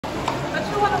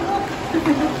If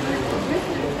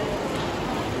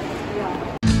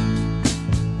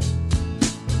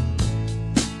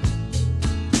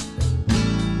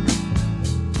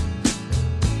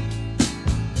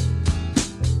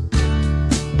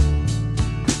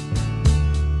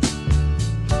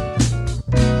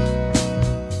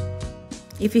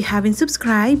you haven't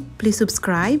subscribed, please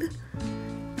subscribe.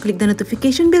 Click the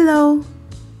notification below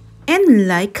and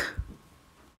like.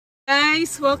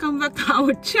 Guys, welcome back to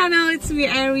our channel. It's me,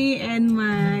 Ari, and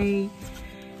my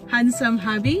handsome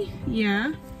hubby.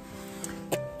 Yeah.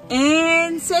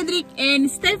 And Cedric and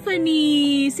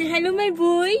Stephanie. Say hello, my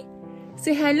boy.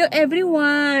 Say hello,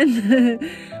 everyone.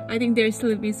 I think they're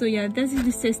sleeping. So yeah, this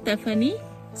is Stephanie.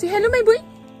 Say hello, my boy.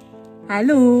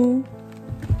 Hello.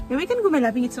 Yeah, we can go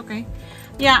malaping. It's okay.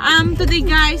 Yeah, today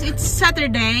guys, it's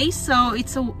Saturday, so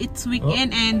it's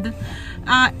weekend and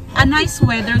a nice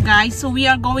weather, guys. So we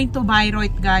are going to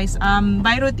Bayreuth, guys.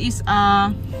 Bayreuth is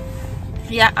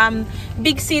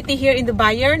big city here in the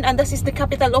Bayern, and this is the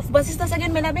capital of, what is this again,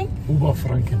 Melabing?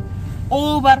 Oberfranken.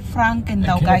 Oberfranken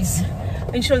daw, guys.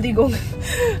 Entschuldigung.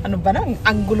 Ano ba na?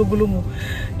 Ang gulo-gulo mo.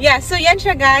 Yeah, so yan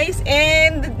siya, guys,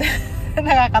 and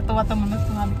nakakatawa to mga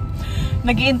sumami.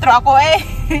 Nag-intro ako eh.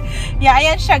 Yeah,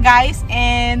 ayan siya, guys,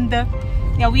 and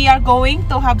yeah, we are going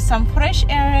to have some fresh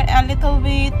air a little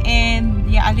bit, and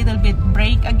yeah, a little bit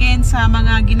break again sa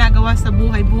mga ginagawa sa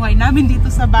buhay-buhay namin dito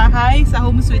sa bahay, sa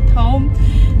home sweet home.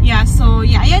 Yeah, so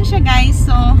yeah, ayan siya, guys.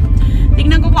 So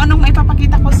tingnan ko kung anong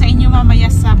maipapakita ko sa inyo mamaya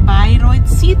sa Bayreuth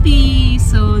City.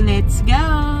 So let's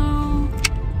go.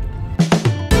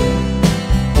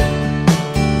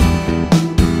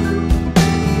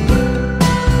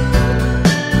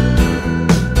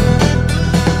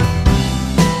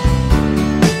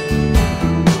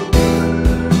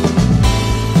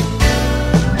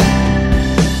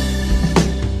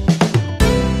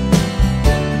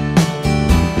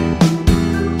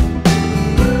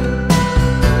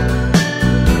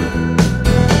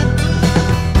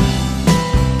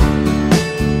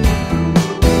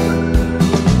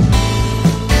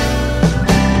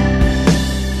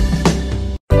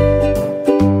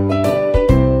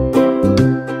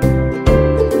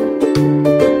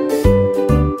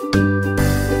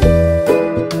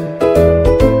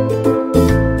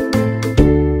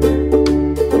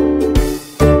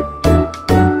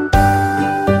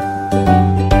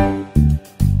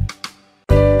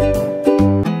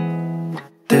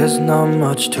 Not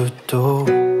much to do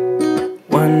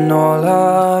when all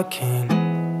I can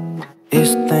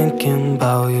is thinking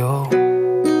about you.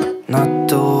 Not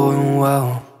doing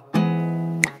well,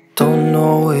 don't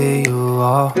know where you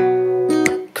are,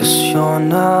 'cause you're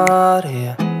not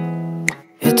here.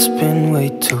 It's been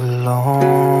way too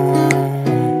long.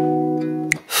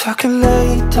 If I could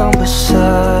lay down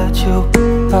beside you,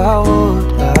 I would.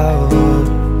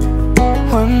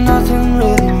 When nothing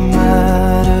really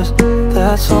matters,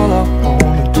 that's all I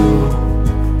wanna do.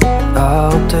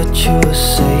 I hope that you are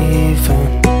safe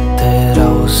and that I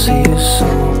will see you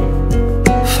soon.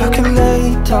 If I could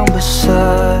lay down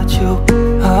beside you,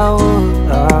 I would.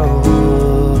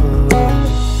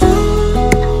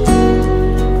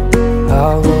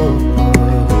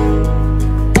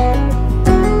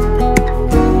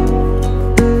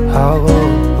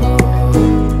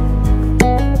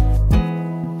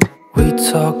 We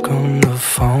talk on the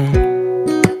phone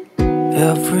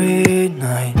every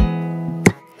night.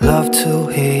 Love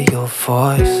to hear your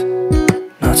voice.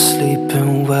 Not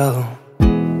sleeping well,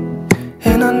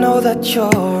 and I know that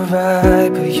you're right,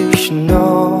 but you should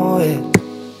know it.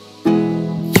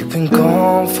 You've been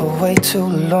gone for way too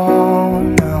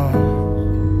long now.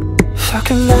 If I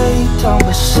can lay down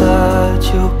beside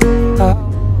you.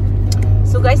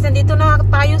 So guys, nandito na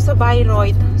tayo sa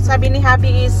Bayreuth. Sabi ni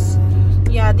Hubby is,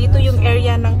 yeah, dito yung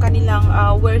area ng kanilang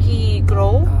where he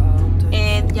grow.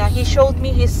 And yeah, he showed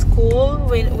me his school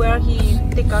where he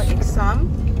take an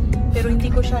exam. Pero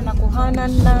hindi ko siya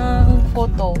nakuhanan ng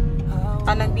photo,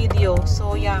 ng video.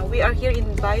 So yeah, we are here in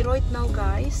Bayreuth now,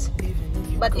 guys.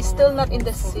 But it's still not in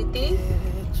the city.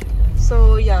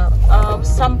 So yeah,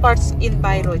 some parts in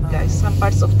Bayreuth, guys. Some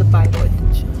parts of the Bayreuth.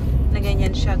 Na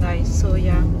ganyan siya, guys. So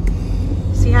yeah.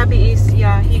 Si Hubby is,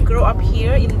 yeah, he grew up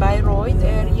here in Bayreuth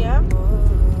area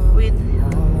with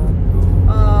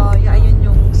yeah, ayun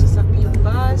yung sasakyan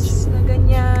bus na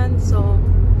ganyan. So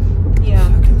yeah,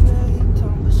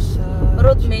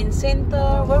 Road Main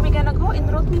Center. Where we gonna go? In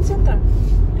Road Main Center?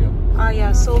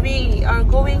 Yeah, so we are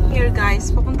going here, guys.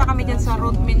 Papunta kami dyan sa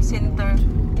Road Main Center.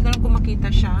 Hindi ko lang kung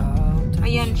makita siya.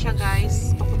 Ayan siya,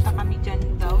 guys. Papunta kami dyan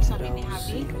daw, sabi ni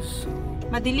Hubby.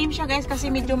 Madilim siya, guys, kasi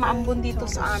medyo maambon dito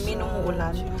sa amin nung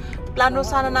uulan. Plano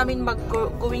sana namin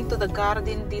going to the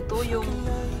garden dito, yung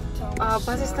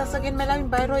Basistas again, may lang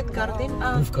Bayreuth Garden.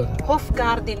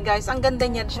 Hofgarten, guys. Ang ganda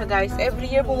niyan siya, guys. Every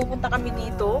year pumupunta kami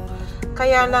dito.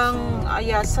 Kaya lang,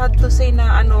 yeah, sad to say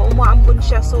na umaambon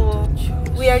siya. So,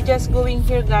 we are just going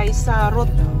here, guys, sa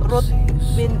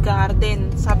Rotwind Garden.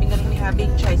 Sabi nga ni Habi,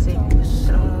 Chais eh.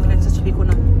 Pero pinagsasabi ko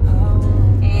na.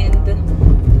 And,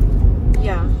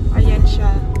 yeah, ayan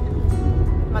siya.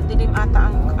 Madilim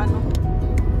ata ang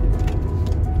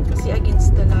kasi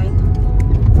against the light.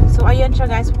 So, ayan siya,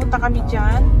 guys. Punta kami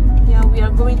dyan. Yeah, we are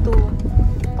going to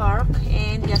park.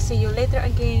 And, yeah, see you later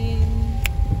again.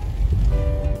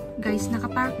 Guys,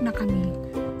 nakapark na kami.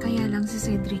 Kaya lang si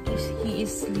Cedric, he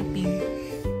is sleeping.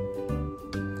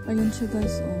 Ayan siya,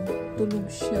 guys. Oh, tulog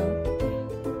siya.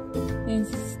 And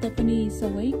si Stephanie is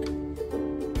awake.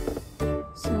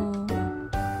 So,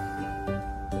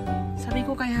 sabi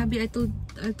ko kay Habi, I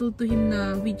told to him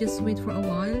na we just wait for a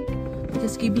while.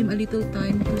 Just give him a little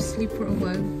time to sleep for a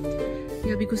while.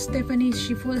 Yeah, because Stephanie,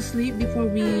 she fell asleep before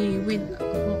we went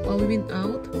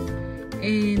out.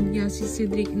 And yeah, si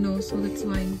Cedric knows, so that's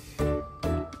why.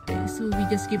 So we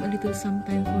just give a little some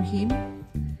time for him.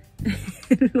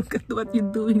 Look at what you're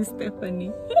doing,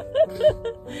 Stephanie.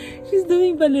 She's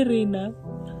doing ballerina.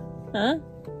 Huh?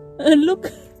 Look.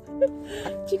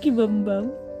 Chiki bambam.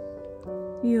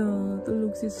 Yeah,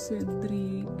 tulog si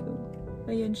Cedric.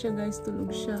 Ayan siya, guys,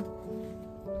 tulog siya.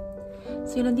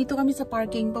 So, nandito kami sa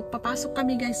parking. Papasok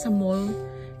kami, guys, sa mall.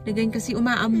 Ganyan kasi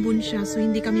umaambon siya. So,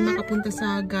 hindi kami makapunta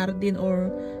sa garden or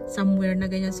somewhere na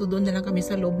ganyan. So, doon na lang kami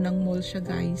sa loob ng mall siya,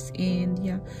 guys. And,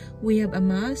 yeah, we have a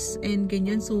mask and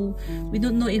ganyan. So, we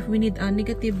don't know if we need a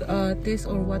negative test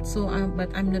or what. So, but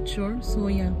I'm not sure. So,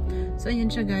 yeah. So, ayan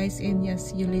siya, guys. And, yeah,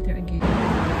 see you later again.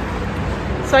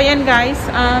 So, ayan, guys.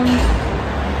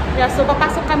 Yeah, so,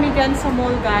 papasok kami dyan sa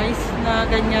mall, guys, na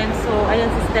ganyan. So, ayan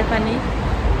si Stephanie.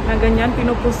 Na ganyan,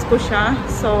 pinupush ko siya.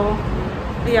 So,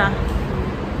 yeah.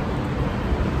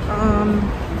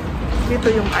 Dito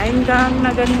yung Eingang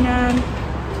na ganyan.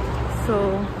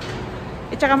 So,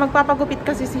 tsaka magpapagupit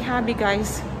kasi si Habi,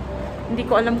 guys. Hindi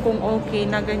ko alam kung okay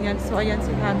na ganyan. So, ayan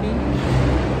si Habi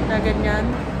na ganyan.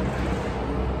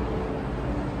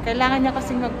 Kailangan niya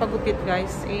kasing magpagupit,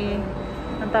 guys.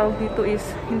 Ang tawag dito is,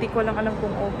 hindi ko lang alam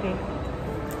kung okay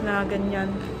na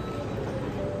ganyan.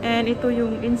 And ito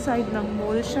yung inside ng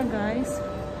mall siya, guys.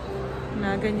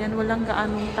 Na ganyan, walang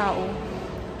gaanong tao.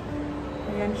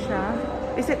 Ayan siya.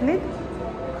 Is it neat?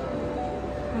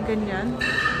 Ang ganyan.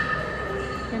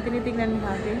 Yan, tinitignan ni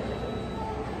Habi.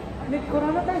 Neat,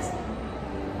 corona test.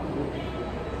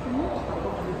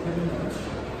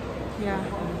 Yeah.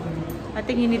 I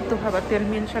think you need to have a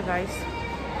termin siya, guys.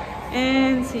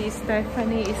 And si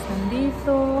Stephanie is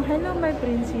nandito. Hello, my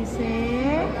princess.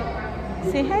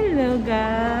 Say hello,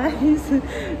 guys.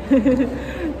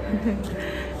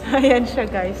 Ayan siya,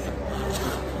 guys.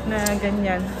 Na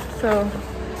ganyan. So,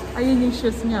 ayun yung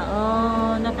shoes niya.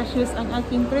 Oh, naka-shoes ang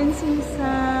aking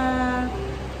prinsesa.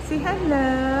 Say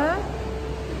hello.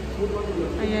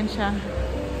 Ayan siya.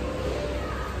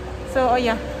 So, oh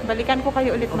yeah. Balikan ko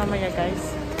kayo ulit mamaya,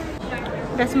 guys.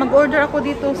 Guys, mag-order ako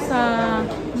dito sa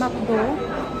McDo.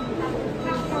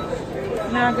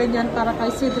 Na ganyan para kay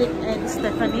Cedric and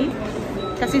Stephanie.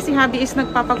 Kasi si Habi is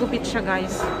nagpapagupit siya,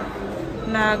 guys.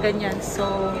 Na ganyan. So,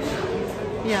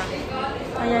 yeah.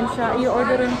 Ayan siya.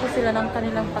 I-orderin ko sila ng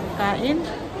kanilang pagkain.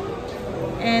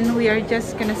 And we are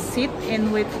just gonna sit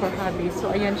and wait for Habi. So,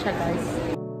 ayan siya, guys.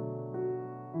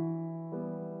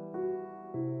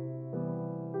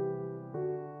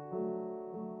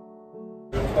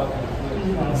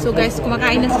 So, guys,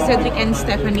 kumakain na si Cedric and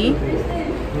Stephanie.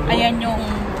 Ayan yung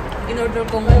in-order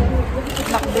kong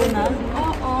McDo na.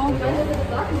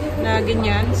 Na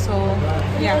ganyan. So,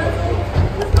 yeah.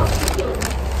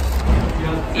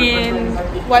 And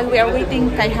while we are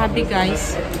waiting kay Habi,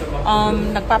 guys,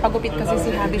 nagpapagupit kasi si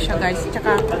Habi siya, guys.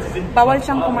 Tsaka, bawal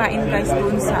siyang kumain, guys,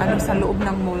 doon sa loob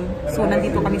ng mall. So,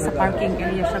 nandito kami sa parking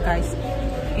area siya, guys.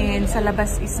 And sa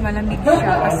labas is malamig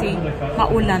siya kasi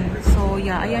maulan. So,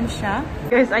 yeah, ayan siya.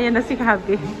 Guys, ayan na si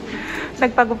Habi.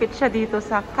 Nagpagupit siya dito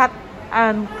sa cut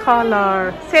and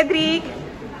color. Cedric!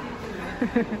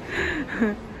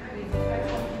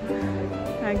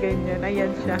 Ganyan.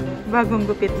 Ayan siya. Bagong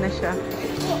gupit na siya.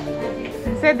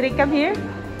 Cedric, come here.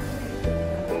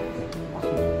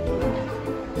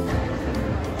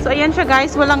 So, ayan siya,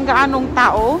 guys. Walang gaanong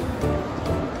tao.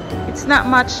 It's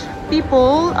not much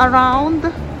people around.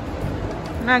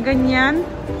 Na ganyan.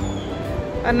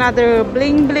 Another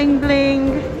bling, bling,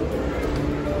 bling.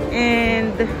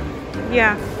 And,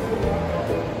 yeah.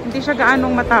 Hindi siya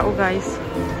gaanong matao, guys.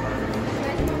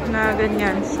 Na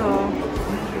ganyan. So,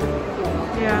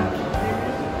 yeah.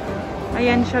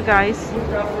 Ayan siya guys.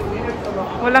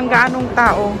 Walang gaanong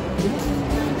tao.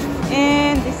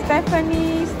 And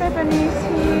Stephanie's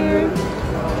here.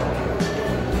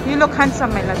 You look handsome,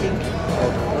 my loving.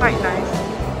 Quite nice.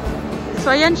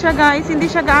 So ayan siya guys. Hindi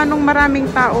siya gaanong maraming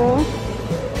tao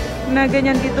na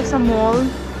ganyan dito sa mall.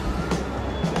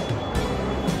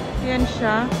 Ayan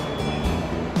siya.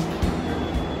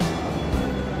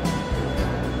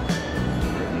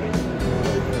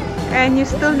 And you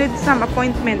still need some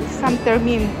appointment, some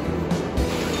termin.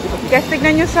 Guys,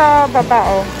 tignan nyo sa baba,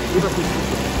 oh.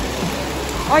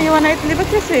 Oh, you wanna eat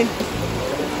libatis eh?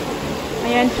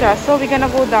 Ayan siya. So, we're gonna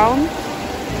go down.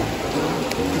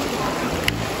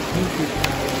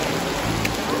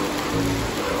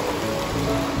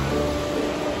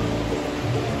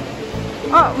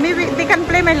 Oh, maybe they can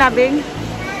play, my loving.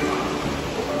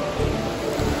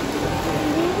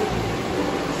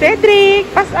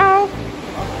 Cedric, pass out.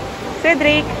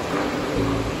 Cedric.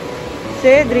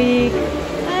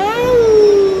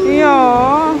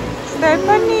 Yeah.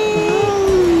 Stephanie.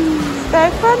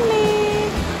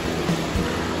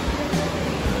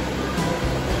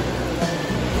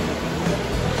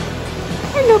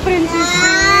 Hello, princess.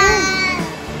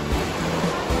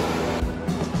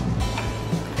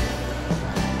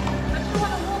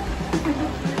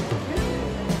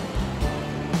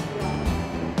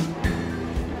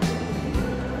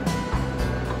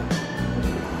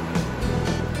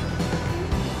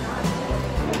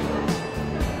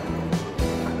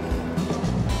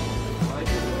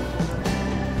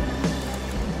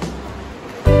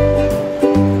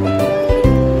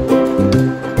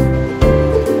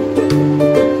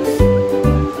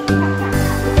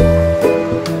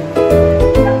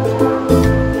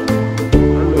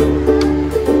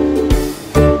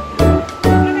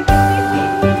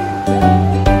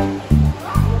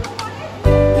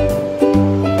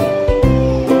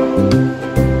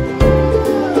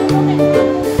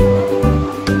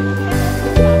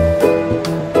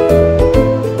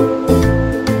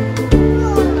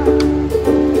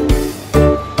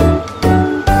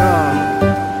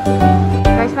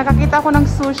 Nakakita ako ng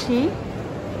sushi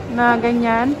na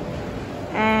ganyan,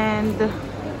 and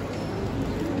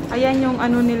ayan yung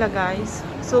ano nila guys.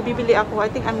 So bibili ako. I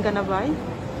think I'm gonna buy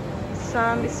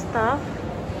some stuff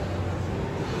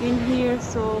in here.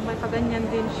 So may paganyan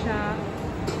din siya,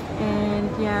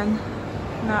 and yan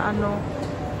na ano,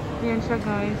 yan siya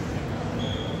guys,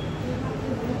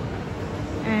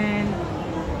 and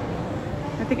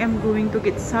I think I'm going to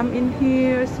get some in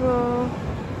here as well.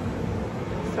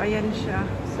 So ayan siya.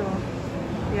 So,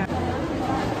 yeah.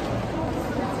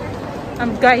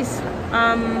 Guys,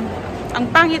 ang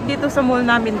pangit dito sa mall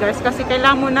namin guys, kasi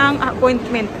kailangan mo ng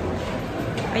appointment.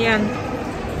 Ayan.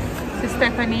 Si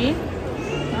Stephanie.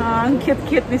 Ang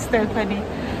cute ni Stephanie.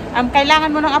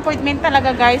 Kailangan mo ng appointment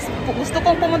talaga guys. Gusto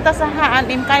kong pumunta sa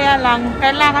H&M, kaya lang,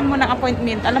 kailangan mo ng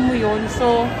appointment. Alam mo yun.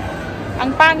 So,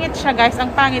 ang pangit siya guys.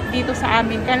 Ang pangit dito sa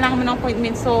amin. Kailangan mo ng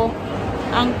appointment. So,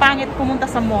 ang pangit pumunta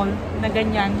sa mall na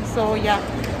ganyan. So, yeah.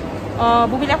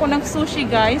 Bumili ako ng sushi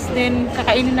guys. Then,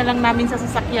 kakainin na lang namin sa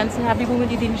sasakyan. Si Hubby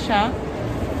bumili din siya.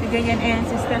 Si ganyan. And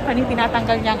si Stephanie,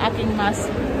 tinatanggal niya ang aking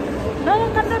mask. No,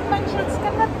 kanat man shoes.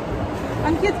 Kanat.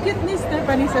 Ang cute-cute ni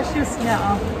Stephanie sa shoes niya.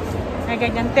 Oh. Ay,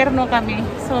 ganyan. Terno kami.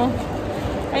 So,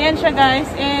 ayan siya guys.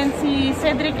 And si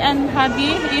Cedric and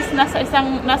Hubby is nasa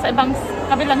ibang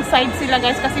kabilang side sila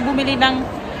guys. Kasi bumili ng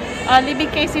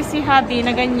living cases si Hubby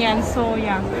na ganyan. So,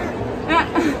 yeah.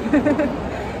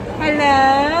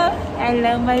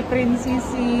 Hello, my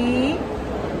princessy.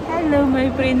 Hello, my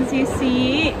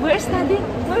princessy. Where's Daddy?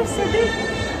 Where's Cedric?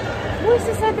 Where's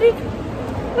Cedric?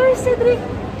 Where's Cedric?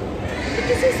 Did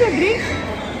you see Cedric?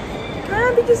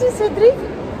 Did you see Cedric?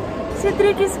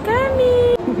 Cedric is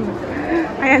coming.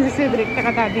 Ayan si Cedric,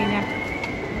 kakatabi niya.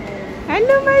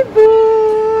 Hello, my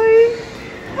boy.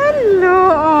 Hello.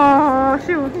 Oh,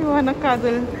 you wanna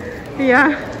cuddle?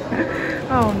 Yeah.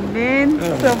 Oh man.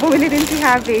 So, bumili din si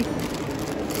Hubby.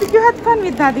 Did you have fun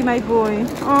with Daddy, my boy?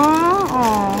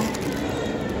 Oh.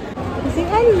 Say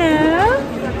hello.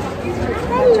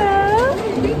 Hello.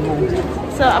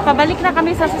 So, pabalik na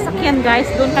kami sa sasakyan, guys.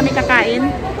 Doon kami kakain.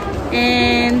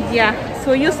 And, yeah.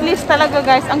 So, useless talaga,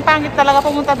 guys. Ang pangit talaga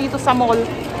pumunta dito sa mall.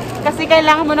 Kasi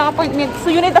kailangan mo ng appointment.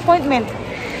 So, you need appointment.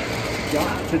 Yeah,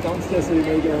 so downstairs so you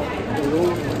may go the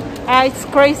room. It's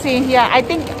crazy. Yeah, I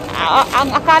think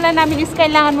ang akala namin is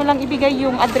kailangan mo lang ibigay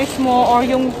yung address mo or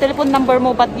yung telephone number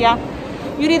mo, but yeah,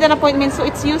 you need an appointment, so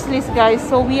it's useless, guys.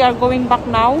 So we are going back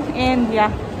now, and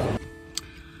yeah.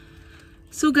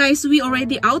 So guys, we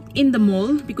already out in the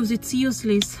mall because it's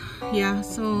useless. Yeah,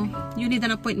 so you need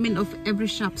an appointment of every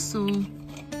shop, so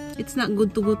it's not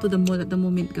good to go to the mall at the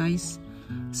moment, guys.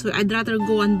 So I'd rather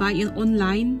go and buy it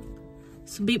online.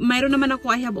 So mayroon naman ako,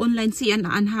 I have online si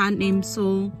H&M.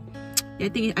 So I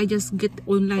think I just get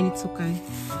online, it's okay.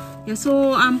 Yeah,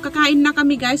 so kakain na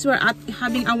kami guys. We're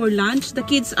having our lunch. The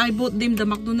kids, I bought them the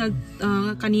McDonald's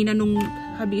kanina nung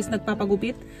hubby is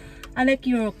nagpapagupit. I like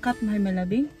your cut, my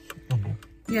loving.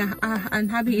 Yeah,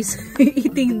 and hubby is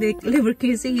eating the liver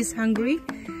casing. He's hungry.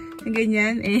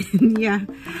 Ganyan. And yeah,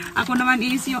 ako naman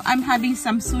is I'm having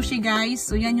some sushi guys.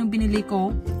 So yan yung binili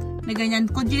ko. Na ganyan.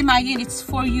 Could you imagine, it's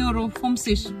 4 euro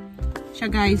homesish siya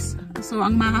guys. So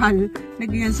ang mahal. Na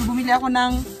ganyan. So bumili ako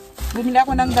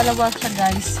ng dalawa siya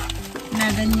guys.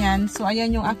 Na ganyan. So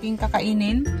ayan yung aking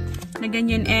kakainin. Na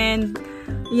ganyan. And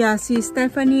yeah, si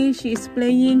Stephanie, she is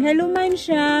playing Hello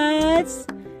Manshots.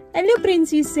 Hello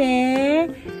Princess.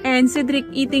 And Cedric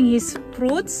eating his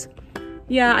fruits.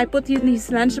 Yeah, I put in his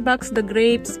lunchbox the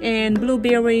grapes and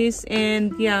blueberries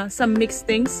and yeah, some mixed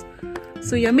things.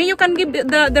 So yeah, may you can give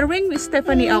the ring with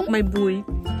Stephanie out, my boy.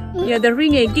 Yeah, the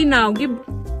ring give now, give.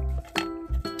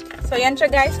 So yan siya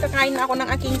guys, kakain na ako ng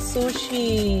aking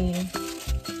sushi.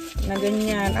 Na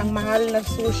ganyan, ang mahal na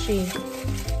sushi.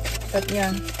 But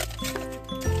yeah.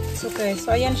 It's okay.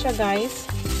 So ayan siya guys.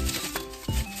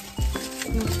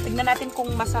 Tignan natin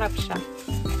kung masarap siya.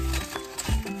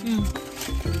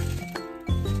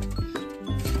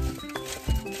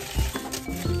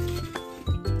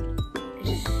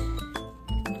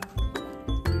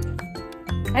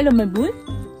 Hello, my boy.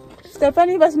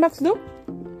 Stephanie, was machst du?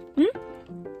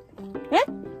 Hä?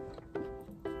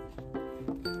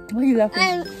 Why are you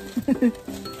laughing?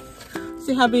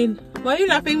 Sie haben. Why are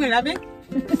you laughing, my loving?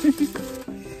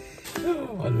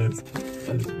 Alles.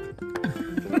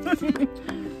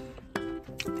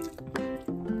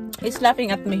 He's laughing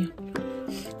at me.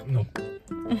 No.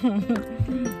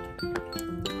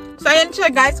 So ayan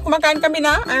siya guys, kumakain kami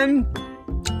na and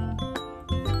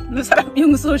masarap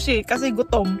yung sushi kasi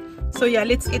gutom. So yeah,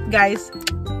 let's eat guys.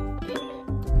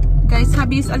 Guys,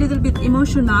 hubby is a little bit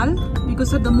emotional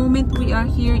because at the moment we are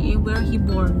here where he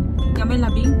born. Yeah, my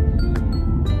loving?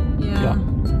 Yeah.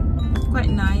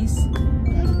 Quite nice.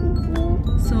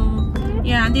 So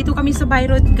yeah, dito kami sa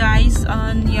Bayreuth guys,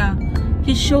 and yeah,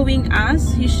 he's showing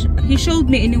us, he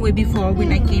showed me anyway before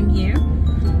when I came here.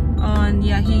 And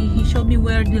yeah, he showed me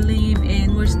where they live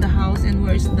and where's the house and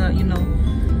where's the, you know,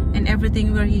 and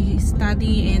everything where he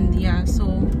study. And yeah, so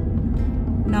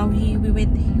now we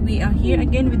are here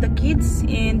again with the kids.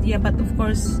 And yeah, but of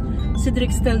course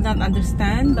Cedric still don't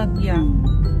understand, but yeah.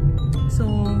 So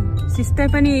si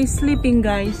Stephanie is sleeping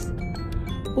guys.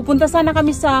 Pupunta sana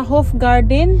kami sa Hof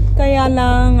Garden, kaya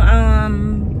lang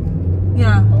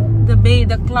yeah, the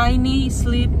Kleiny is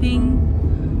sleeping.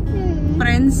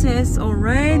 Princess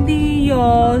already.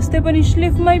 Yo, Stephanie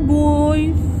sleep, my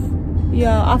boy.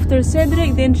 Yeah, after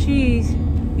Cedric, then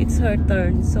it's her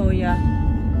turn. So yeah,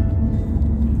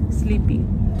 sleeping.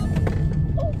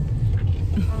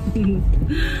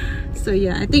 So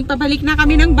yeah, I think pabalik na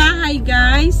kami ng bahay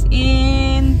guys.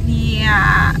 And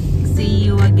yeah, see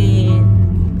you again.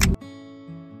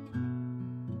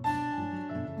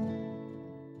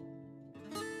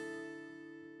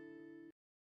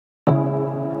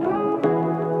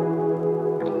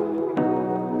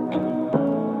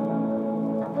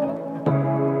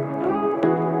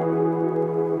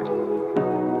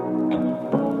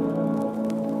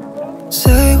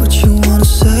 Say what you wanna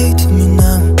say to me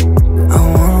now. I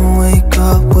wanna wake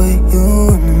up with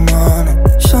you in the morning.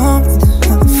 Show me there's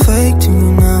nothing fake to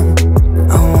me now.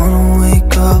 I wanna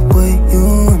wake up with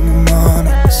you in the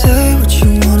morning. Say what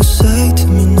you wanna say to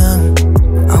me now.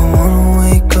 I wanna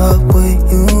wake up with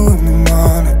you in the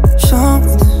morning. Show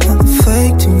me there's nothing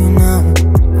fake to me now.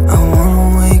 I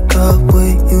wanna wake up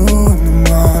with you in the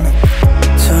morning.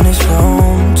 Turn this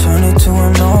room, turn it to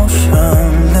an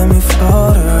ocean. Let me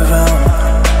float around.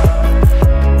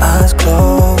 Eyes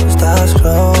closed,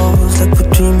 like we're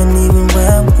dreaming even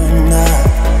when we're not.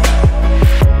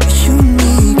 You and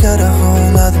me got a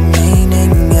whole other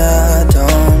meaning, I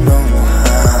don't know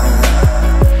how.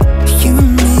 You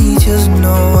and me just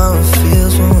know how it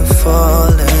feels when we're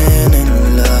falling in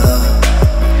love.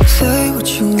 Say what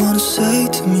you wanna say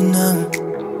to me now.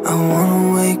 I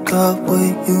wanna wake up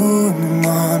with you in the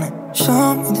morning.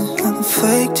 Show me there's nothing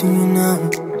fake to me now.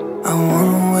 I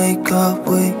wanna wake up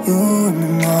with you in the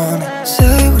morning.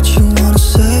 Say what you wanna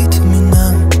say to me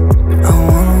now. I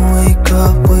wanna wake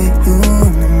up with you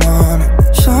in the morning.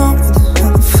 Show me there's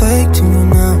nothing fake to me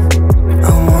now. I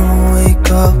wanna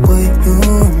wake up with you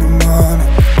in the morning.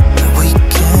 We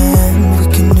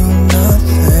can do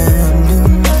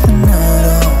nothing at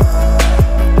all.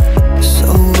 So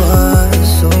what?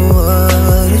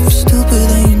 If you're stupid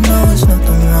then you know it's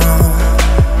nothing wrong.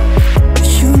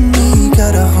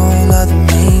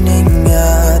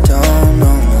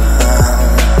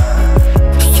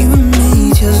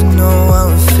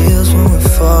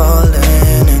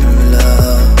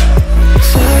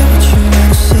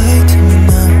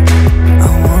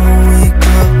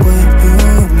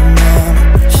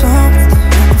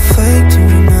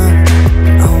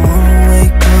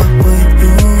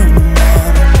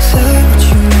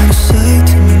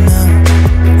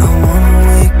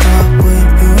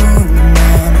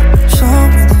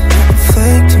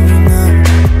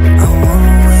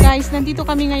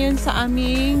 nandito kami ngayon sa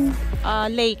aming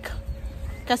lake.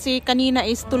 Kasi kanina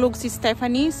is tulog si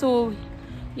Stephanie. So,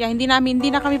 yeah, hindi na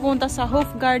kami pumunta sa Hoof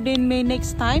Garden May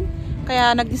next time.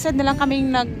 Kaya nag-decide na lang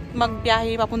kaming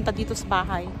magbiyahe papunta dito sa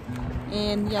bahay.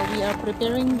 And yeah, we are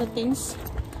preparing the things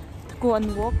to go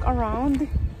and walk around.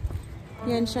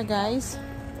 Yan siya, guys.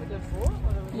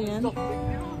 Yan.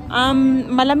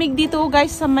 Malamig dito,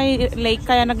 guys, sa may lake.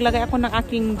 Kaya naglagay ako ng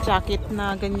aking jacket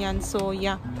na ganyan. So,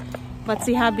 yeah. But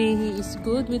si Hubby, he is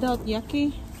good without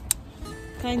yaki.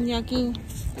 Kain yaki.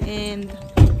 And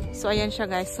so ayan siya,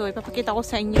 guys. So ipapakita ko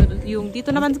sa inyo yung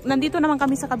nandito naman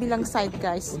kami sa kabilang side,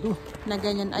 guys. Na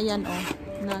ganyan, ayan oh.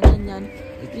 Na ganyan.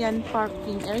 Yan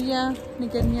parking area. Na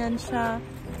ganyan siya.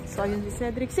 So ayun si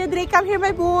Cedric. Cedric, come here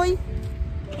my boy.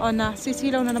 Oh na,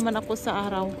 sisilaw na naman ako sa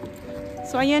araw.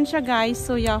 So ayan siya, guys.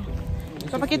 So yeah.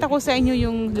 Ipapakita ko sa inyo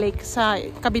yung lake sa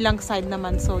kabilang side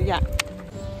naman. So yeah.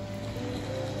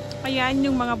 Ayan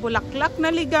yung mga bulaklak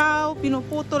na ligaw.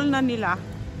 Pinuputol na nila,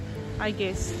 I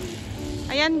guess.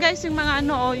 Ayan, guys, yung mga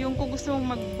ano, oh, yung kung gusto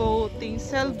mong mag-boating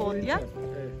sailboat, yeah?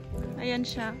 Ayan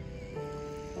siya.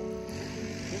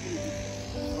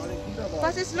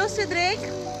 Was ist los, Cedric?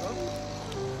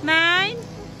 9?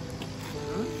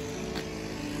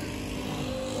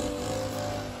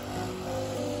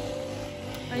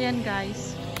 Ayan,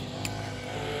 guys.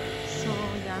 So,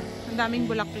 yeah. Ang daming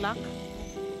bulaklak.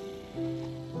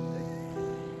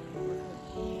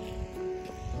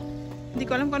 Hindi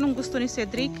ko alam kung anong gusto ni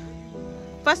Cedric.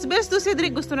 Fast best to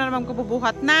Cedric. Gusto na naman ko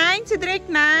bubuhat. 9, Cedric,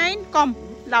 9. Come.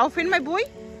 Laufen, my boy.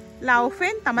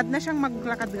 Laufen. Tamad na siyang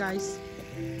maglakad, guys.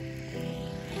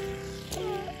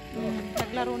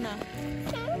 Naglaro na.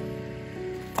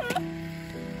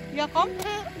 Yeah, come.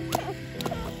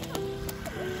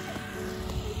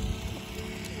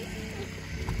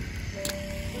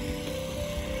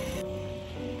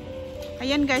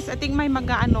 Ayan, guys. I think may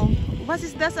mag-ano. What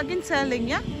is that again? Selling,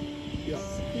 yeah?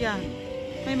 Yeah.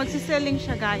 May magsiselling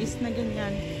siya, guys, na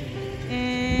ganyan.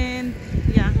 And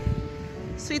yeah.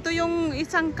 So ito yung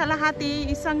isang kalahati,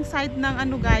 isang side ng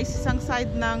ano, guys, isang side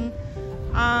ng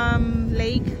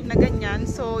lake na ganyan.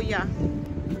 So yeah.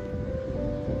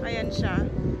 Ayan siya.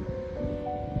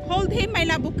 Hold him, my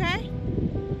love, okay?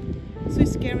 So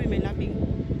scary, my loving.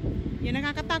 Yan,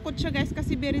 nakakatakot siya, guys,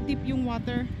 kasi very deep yung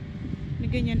water. Na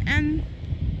ganyan. And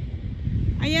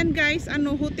ayan, guys,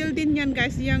 ano, hotel din yan,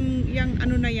 guys. Yung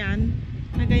ano na yan.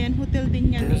 Na ganyan, hotel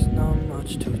din yan eh.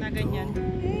 Na ganyan.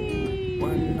 Hey.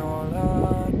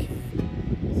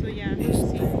 So yeah,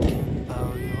 see.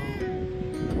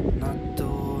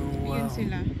 Ayan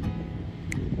sila.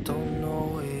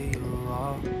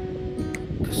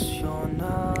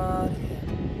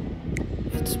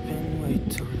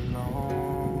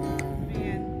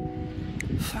 Ayan.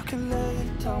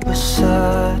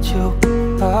 Beside you,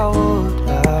 I would.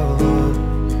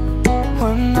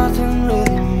 When nothing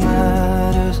really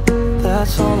matters,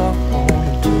 that's all I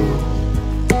wanna do.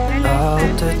 I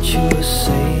hope that you are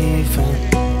safe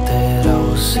and that I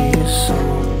will see you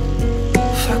soon.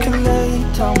 If I can lay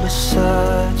down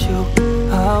beside you,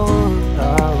 I would.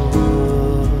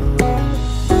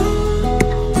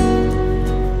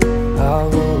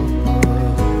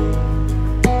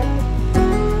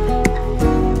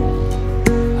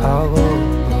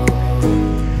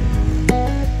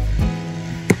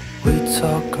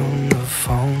 Talk on the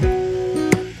phone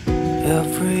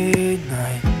every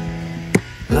night.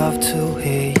 Love to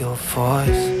hear your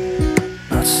voice.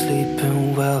 Not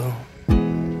sleeping well,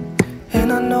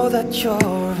 and I know that you're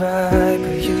right,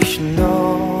 but you should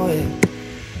know it.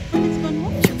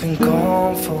 You've been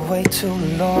gone for way too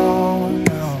long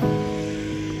now.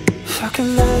 If I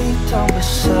can lay down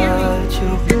beside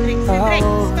you, I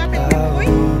would.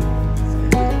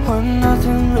 When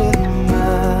nothing really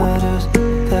matters,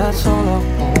 that's all I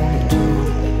wanna do.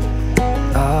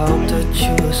 I hope that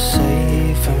you are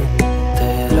safe and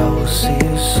that I will see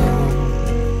you soon.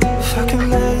 If I can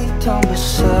lay down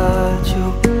beside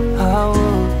you, I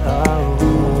would.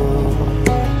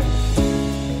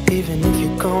 Even if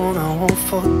you're gone, I won't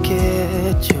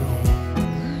forget you.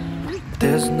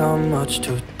 There's not much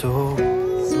to do.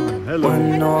 So, hello.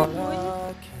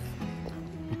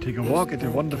 We take a walk at the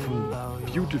wonderful,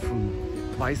 beautiful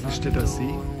Weißenstädter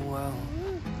See.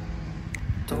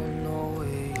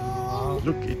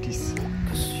 Look at this.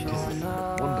 This is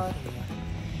wonderful.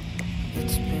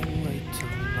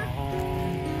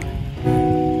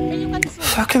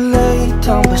 If I can lay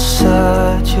down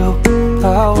beside you,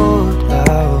 I would.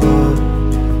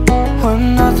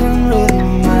 When nothing really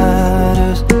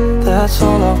matters, that's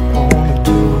all I wanna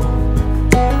do.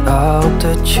 I hope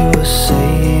that you are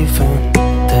safe and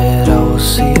that I will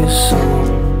see you soon.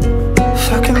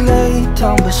 If I can lay down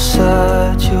down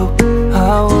beside you.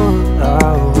 I would,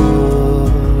 I would,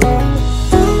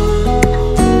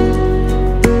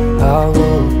 I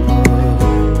would,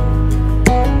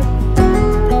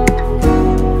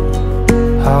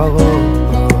 I would.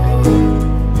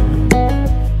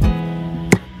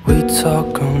 We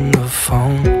talk on the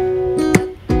phone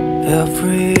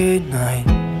every night.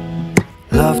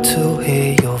 Love to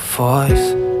hear your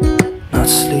voice. Not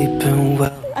sleeping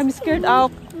well. I'm scared out,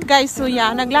 guys. So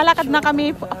yeah, naglalakad na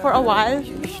kami for a while.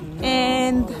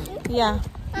 And yeah,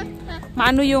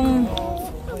 maano yung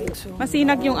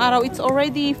masinag yung araw. It's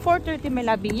already 4:30, my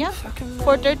labing. Yeah,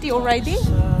 4:30 already.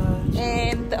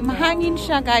 And mahangin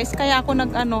siya, guys. Kaya ako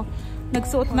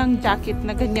nagsuot ng jacket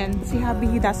na ganyan. Si hubby,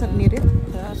 he doesn't need it.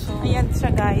 Ayan siya,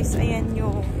 guys. Ayan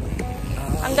yung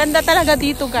ang ganda talaga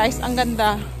dito, guys. Ang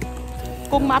ganda.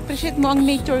 Kung ma-appreciate mo ang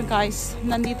nature, guys,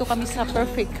 nandito kami sa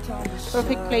perfect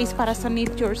place para sa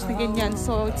natures na ganyan.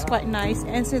 So it's quite nice.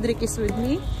 And Cedric is with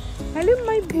me. Hello,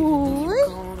 my boy.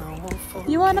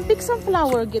 You wanna pick some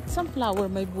flower? Get some flower,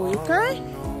 my boy, okay?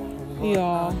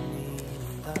 Yeah.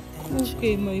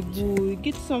 Okay, my boy.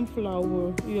 Get some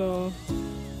flower. Yeah.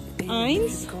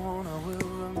 Eins?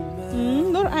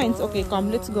 Nur eins. Okay,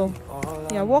 come. Let's go.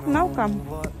 Yeah, walk now. Come.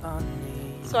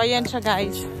 So, ayan siya,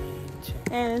 guys.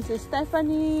 And si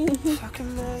Stephanie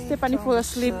fall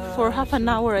asleep for half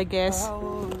an hour, I guess.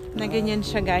 Na ganyan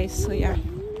siya, guys. So, yeah.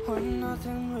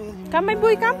 Come, my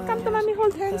boy. Come. Come to mommy.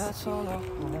 Hold hands.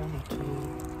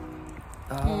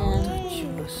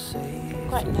 And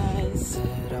quite nice.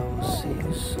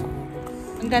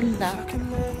 Ang ganda.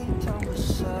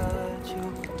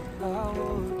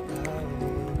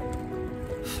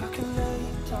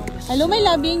 Hello, my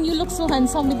loving. You look so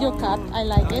handsome with your cut. I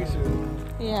like it.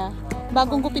 Yeah.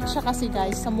 Bagong gupit siya kasi,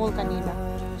 guys, sa mall kanina.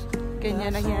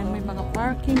 Ganyan, ayan. May mga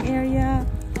parking area.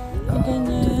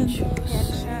 Ganyan. Ayan siya.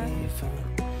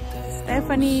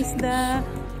 Stephanie is the...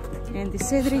 And the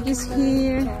Cedric is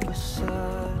here.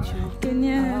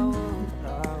 Ganyan.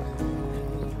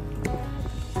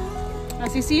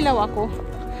 Nasisilaw ako.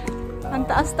 Ang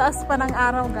taas-taas pa ng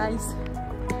araw, guys.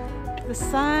 The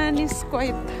sun is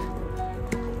quite...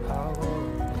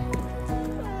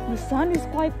 The sun is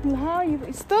quite high.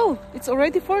 Still, it's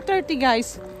already 4:30,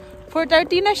 guys.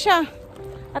 4:30 na siya.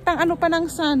 At ang ano pa ng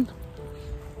sun.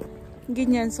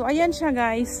 Ganyan. So, ayan siya,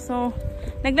 guys. So,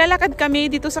 naglalakad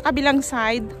kami dito sa kabilang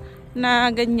side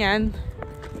na ganyan.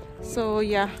 So,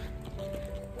 yeah.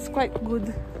 It's quite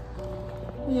good.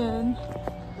 Ayan.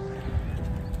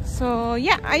 So,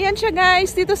 yeah. Ayan siya,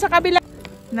 guys. Dito sa kabilang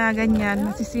na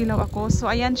ganyan. Nasisilaw ako.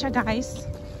 So, ayan siya, guys.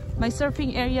 May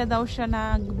surfing area daw siya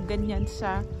na ganyan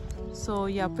siya.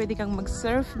 So, yeah, pwede kang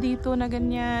mag-surf dito na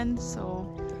ganyan. So,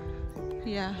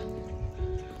 yeah.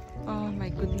 Oh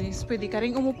my goodness. Pwede ka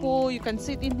rin umupo. You can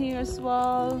sit in here as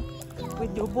well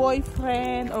with your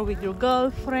boyfriend or with your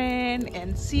girlfriend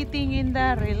and sitting in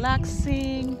there,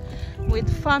 relaxing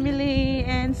with family.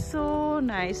 And so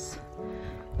nice.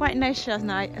 Quite nice siya.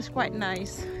 It's quite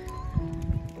nice.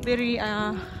 Very,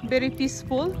 very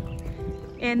peaceful.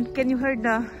 And can you hear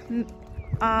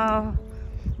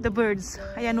the birds?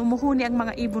 Ayan, umuhuni ang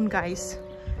mga ibon, guys.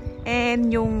 And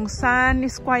yung sun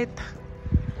is quite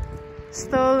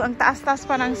still, ang taas-taas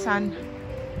pa ng sun.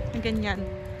 Ganyan.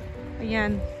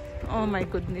 Ayan. Oh my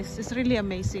goodness. It's really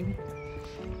amazing.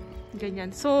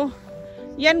 Ganyan. So,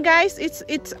 yan, guys. It's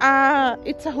a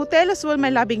hotel as well,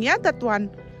 my loving. Yeah, that one.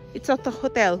 It's a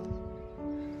hotel.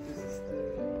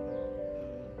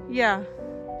 Yeah.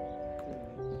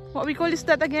 What we call is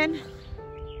that again?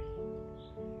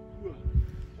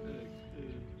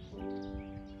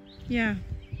 Yeah.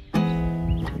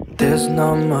 There's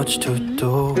not much to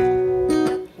do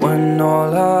when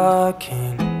all I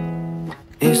can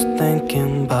is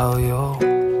thinking about you.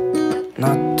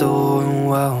 Not doing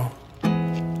well.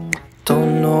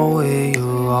 Don't know where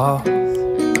you are,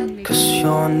 'cause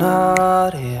you're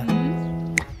not here.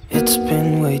 It's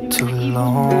been way too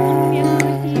long.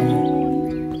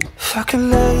 If I could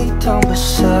lay down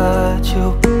beside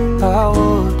you, I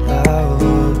would, I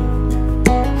would.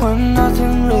 When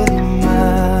nothing really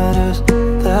matters,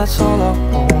 that's all I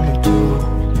wanna do.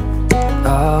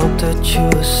 I hope that you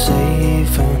are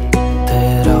safe and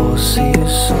that I will see you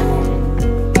soon.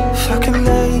 If I could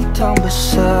lay down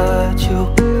beside you,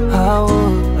 I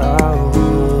would, I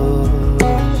would.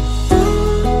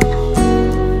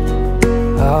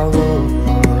 I would.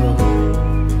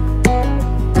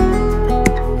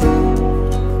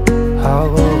 I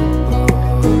would.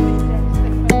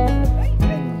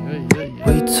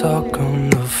 We talk on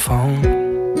the phone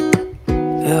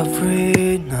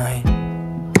every night.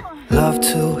 Love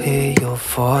to hear your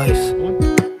voice.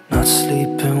 Not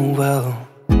sleeping well.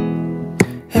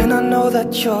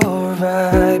 that you're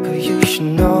right, but you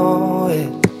should know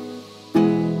it.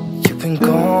 You've been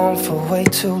gone for way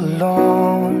too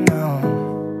long now.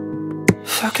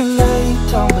 If I could lay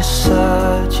down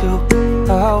beside you,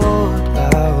 I would.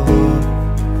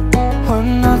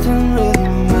 When nothing really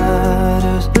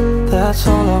matters, that's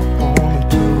all I wanna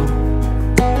do.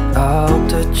 I hope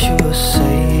that you are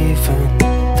safe and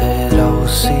that I will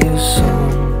see you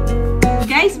soon.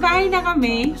 Guys, bahay na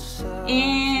kami.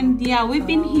 And yeah, we've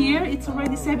been here. It's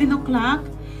already 7 o'clock.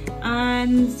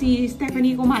 And si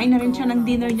Stephanie kumain na rin siya ng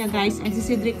dinner niya, guys. And si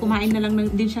Cedric kumain na lang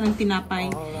din siya ng tinapay.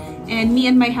 And me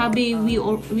and my hubby, we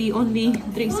only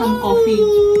drink some coffee.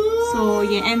 So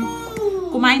yeah, and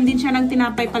kumain din siya ng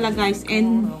tinapay pala, guys.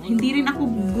 And hindi rin ako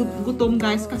gutom,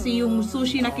 guys, kasi yung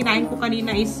sushi na kinain ko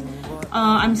kanina is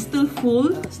I'm still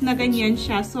full na ganyan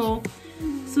siya. So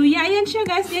yeah, ayan siya,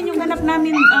 guys. Yan yung ganap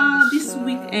namin this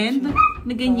weekend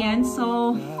na ganyan.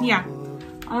 So yeah,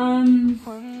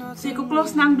 so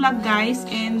i-close na ang vlog, guys.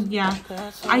 And yeah,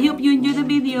 I hope you enjoy the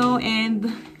video. And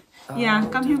yeah,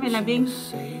 come here, my loving.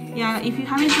 Yeah, if you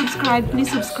haven't subscribed, please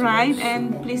subscribe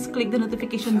and please click the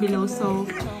notification below.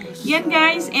 So yan,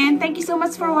 guys, and thank you so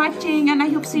much for watching, and I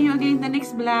hope see you again in the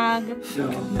next vlog.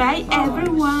 Bye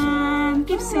everyone,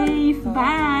 keep safe,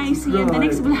 bye, see you in the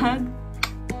next vlog.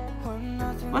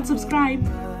 What? Subscribe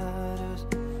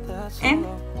and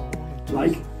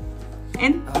like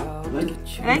and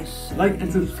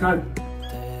subscribe.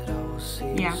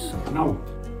 Yeah. Now.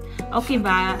 Okay,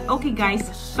 bye. Okay, guys.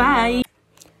 Bye.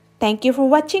 Thank you for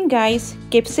watching, guys.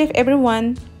 Keep safe,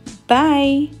 everyone.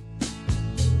 Bye.